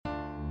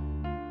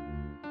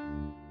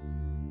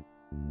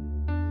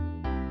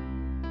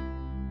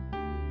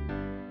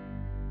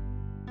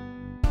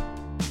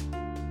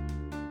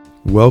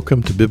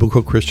Welcome to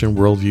Biblical Christian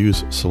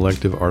Worldview's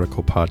Selective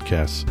Article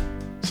Podcasts.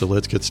 So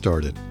let's get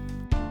started.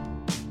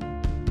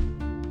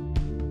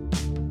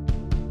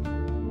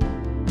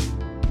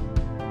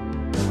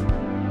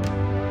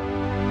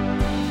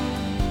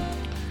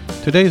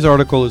 Today's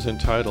article is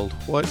entitled,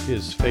 What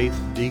is Faith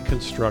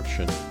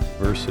Deconstruction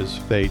versus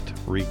Faith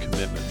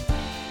Recommitment?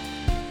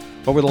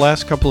 Over the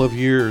last couple of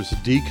years,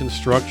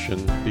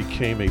 deconstruction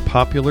became a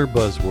popular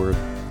buzzword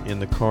in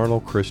the carnal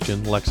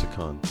Christian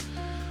lexicon,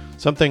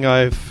 something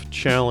I've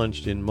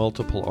challenged in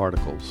multiple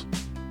articles.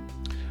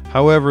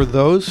 However,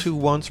 those who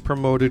once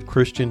promoted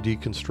Christian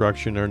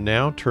deconstruction are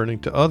now turning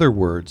to other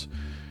words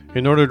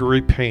in order to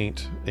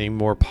repaint a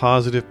more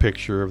positive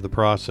picture of the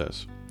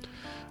process.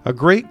 A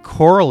great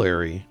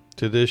corollary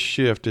to this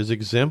shift is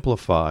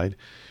exemplified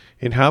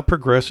in how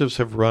progressives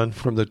have run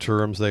from the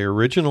terms they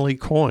originally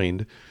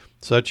coined,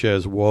 such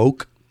as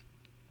woke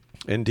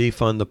and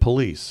defund the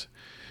police,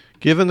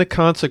 given the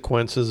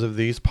consequences of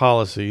these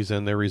policies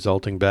and their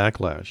resulting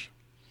backlash.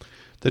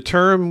 The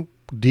term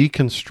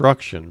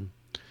deconstruction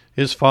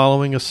is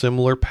following a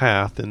similar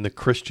path in the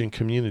Christian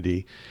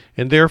community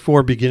and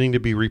therefore beginning to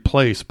be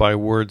replaced by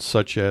words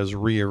such as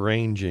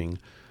rearranging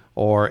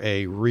or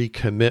a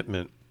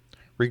recommitment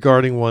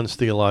regarding one's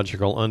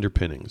theological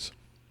underpinnings.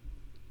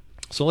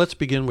 So let's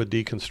begin with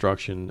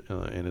deconstruction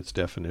and its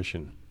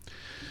definition.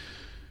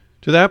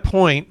 To that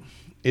point,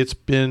 it's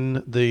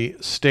been the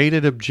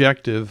stated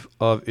objective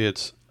of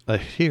its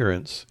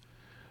adherents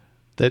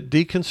that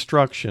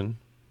deconstruction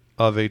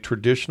of a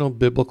traditional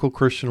biblical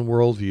Christian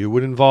worldview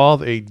would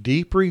involve a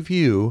deep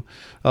review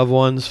of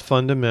one's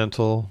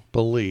fundamental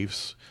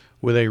beliefs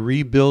with a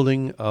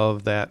rebuilding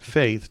of that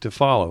faith to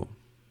follow.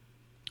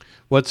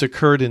 What's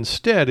occurred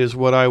instead is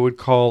what I would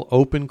call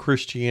open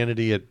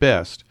Christianity at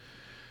best,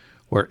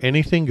 where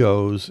anything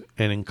goes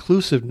and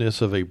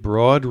inclusiveness of a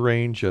broad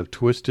range of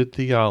twisted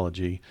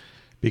theology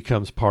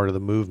becomes part of the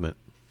movement.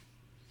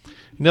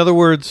 In other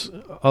words,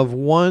 of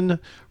one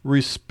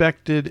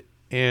respected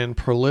and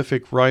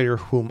prolific writer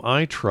whom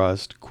I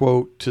trust,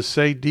 quote, to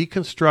say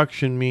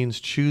deconstruction means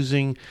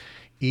choosing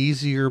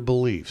easier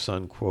beliefs,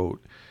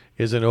 unquote,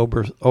 is an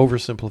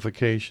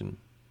oversimplification.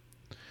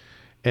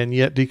 And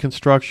yet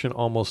deconstruction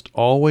almost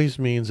always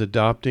means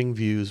adopting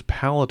views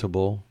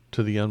palatable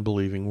to the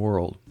unbelieving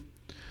world.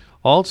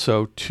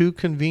 Also, too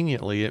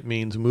conveniently, it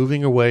means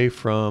moving away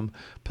from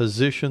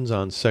positions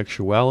on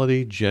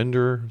sexuality,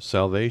 gender,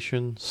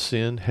 salvation,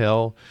 sin,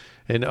 hell,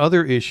 and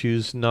other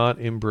issues not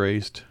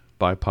embraced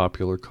by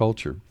popular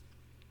culture.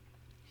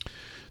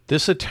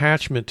 This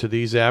attachment to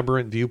these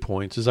aberrant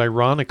viewpoints is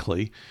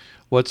ironically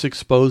what's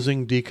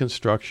exposing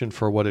deconstruction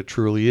for what it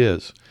truly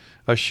is,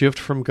 a shift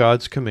from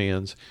God's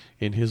commands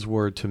in His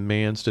Word to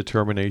man's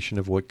determination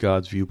of what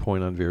God's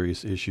viewpoint on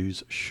various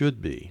issues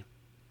should be.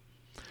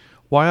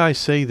 Why I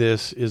say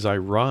this is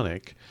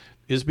ironic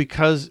is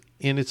because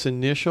in its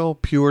initial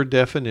pure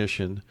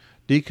definition,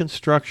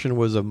 deconstruction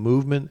was a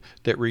movement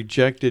that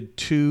rejected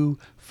two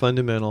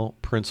fundamental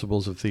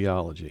principles of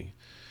theology.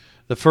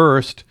 The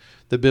first,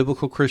 the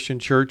biblical Christian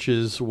church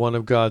is one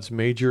of God's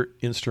major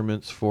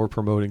instruments for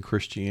promoting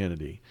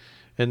Christianity.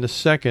 And the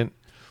second,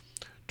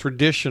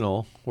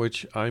 traditional,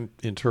 which I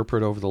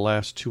interpret over the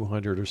last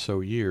 200 or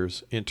so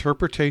years,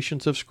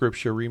 interpretations of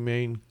Scripture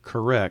remain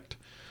correct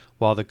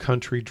while the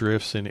country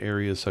drifts in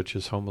areas such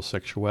as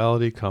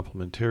homosexuality,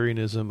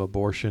 complementarianism,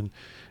 abortion,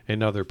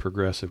 and other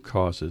progressive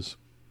causes.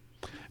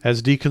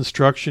 As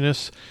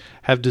deconstructionists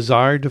have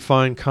desired to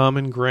find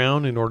common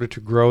ground in order to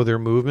grow their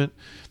movement,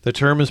 the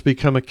term has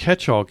become a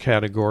catch-all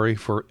category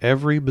for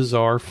every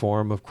bizarre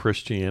form of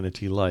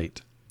Christianity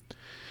light.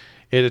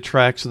 It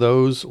attracts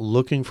those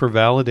looking for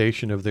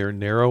validation of their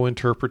narrow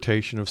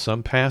interpretation of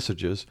some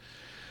passages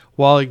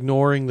while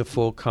ignoring the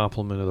full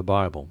complement of the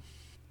Bible.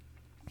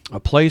 A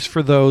place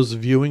for those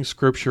viewing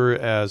Scripture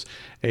as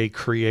a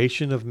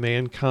creation of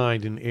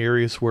mankind in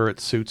areas where it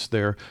suits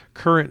their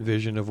current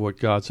vision of what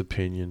God's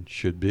opinion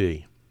should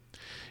be.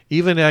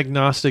 Even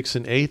agnostics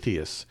and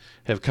atheists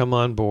have come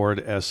on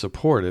board as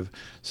supportive,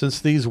 since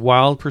these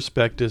wild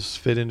perspectives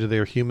fit into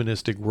their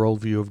humanistic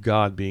worldview of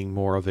God being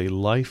more of a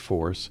life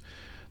force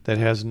that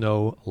has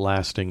no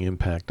lasting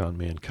impact on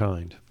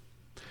mankind.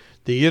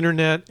 The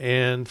Internet,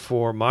 and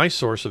for my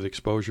source of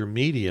exposure,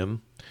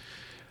 Medium.com,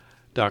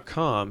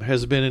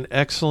 has been an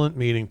excellent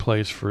meeting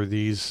place for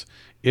these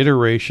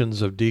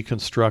iterations of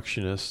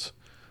deconstructionists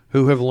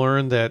who have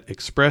learned that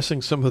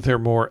expressing some of their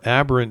more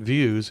aberrant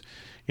views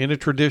in a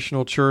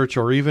traditional church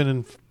or even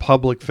in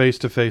public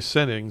face-to-face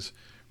settings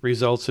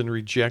results in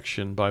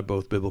rejection by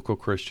both biblical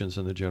Christians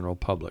and the general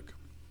public.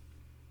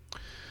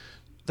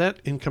 That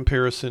in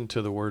comparison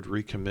to the word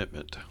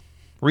recommitment.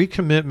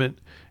 Recommitment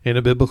in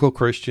a biblical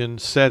Christian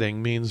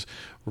setting means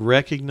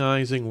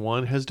recognizing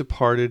one has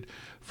departed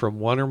from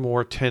one or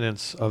more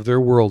tenets of their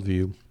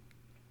worldview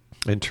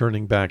and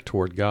turning back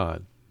toward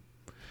God.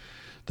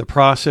 The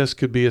process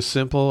could be as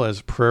simple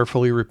as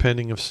prayerfully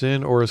repenting of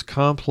sin or as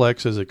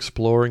complex as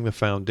exploring the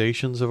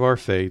foundations of our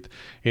faith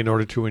in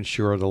order to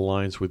ensure it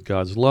aligns with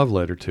God's love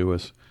letter to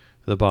us,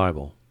 the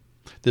Bible.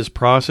 This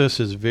process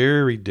is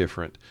very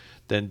different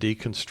than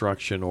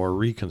deconstruction or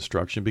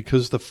reconstruction,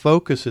 because the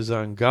focus is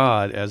on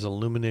God as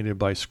illuminated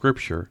by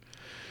Scripture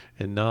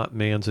and not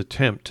man's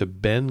attempt to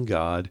bend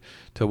God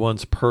to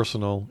one's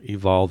personal,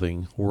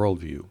 evolving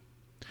worldview.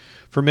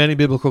 For many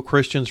biblical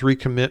Christians,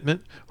 recommitment,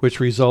 which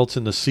results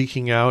in the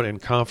seeking out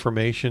and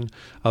confirmation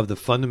of the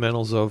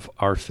fundamentals of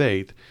our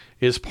faith,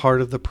 is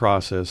part of the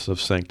process of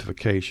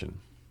sanctification.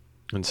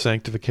 And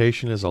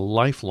sanctification is a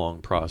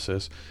lifelong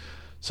process,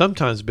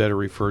 sometimes better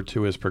referred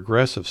to as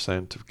progressive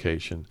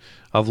sanctification,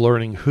 of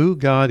learning who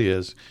God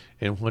is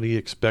and what He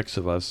expects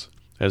of us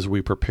as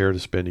we prepare to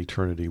spend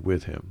eternity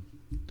with Him.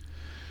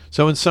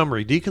 So in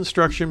summary,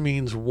 deconstruction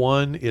means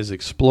one is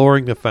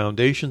exploring the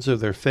foundations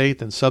of their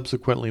faith and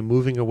subsequently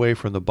moving away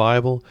from the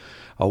Bible,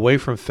 away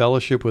from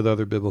fellowship with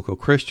other biblical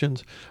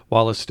Christians,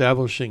 while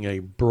establishing a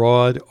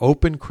broad,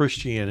 open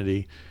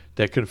Christianity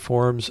that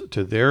conforms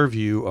to their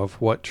view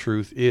of what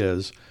truth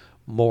is,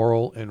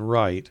 moral and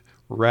right,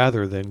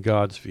 rather than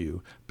God's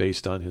view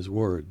based on His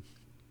Word.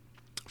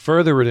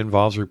 Further, it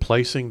involves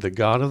replacing the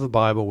God of the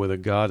Bible with a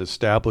God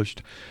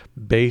established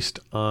based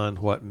on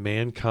what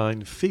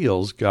mankind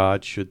feels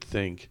God should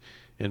think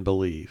and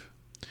believe.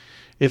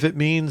 If it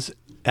means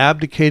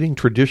abdicating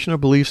traditional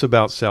beliefs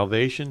about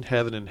salvation,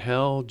 heaven and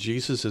hell,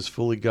 Jesus is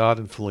fully God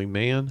and fully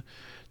man,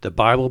 the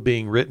Bible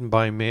being written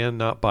by man,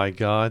 not by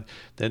God,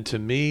 then to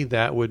me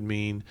that would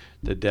mean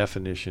the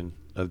definition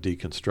of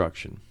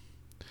deconstruction.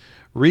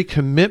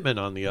 Recommitment,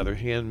 on the other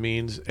hand,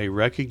 means a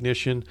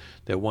recognition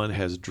that one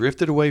has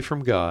drifted away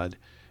from God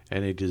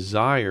and a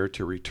desire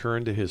to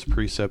return to His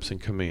precepts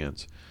and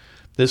commands.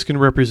 This can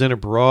represent a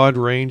broad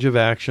range of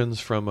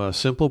actions, from a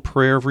simple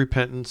prayer of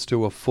repentance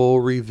to a full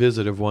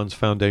revisit of one's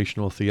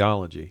foundational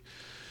theology,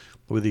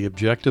 with the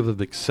objective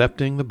of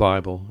accepting the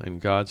Bible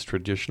and God's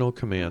traditional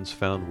commands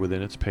found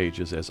within its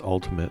pages as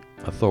ultimate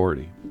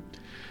authority.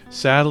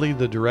 Sadly,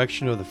 the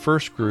direction of the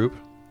first group,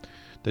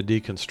 the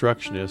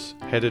deconstructionists,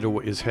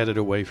 is headed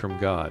away from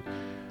God.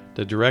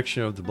 The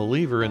direction of the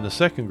believer in the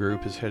second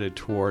group is headed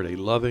toward a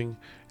loving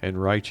and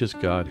righteous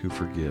God who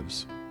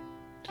forgives.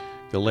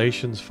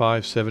 Galatians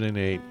 5, 7, and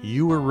 8,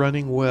 "You were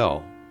running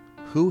well.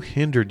 Who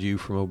hindered you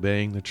from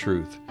obeying the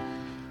truth?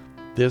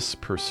 This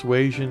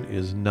persuasion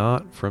is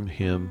not from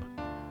Him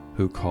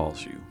who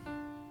calls you."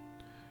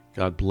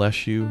 God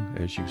bless you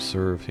as you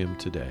serve Him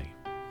today.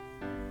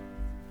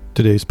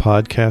 Today's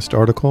podcast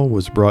article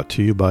was brought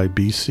to you by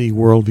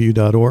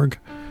bcworldview.org,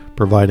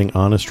 providing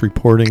honest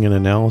reporting and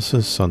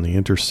analysis on the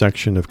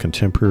intersection of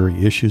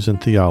contemporary issues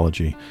and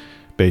theology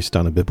based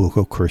on a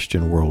biblical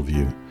Christian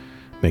worldview.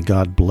 May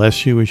God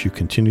bless you as you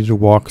continue to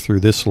walk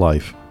through this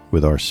life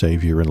with our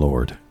Savior and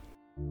Lord.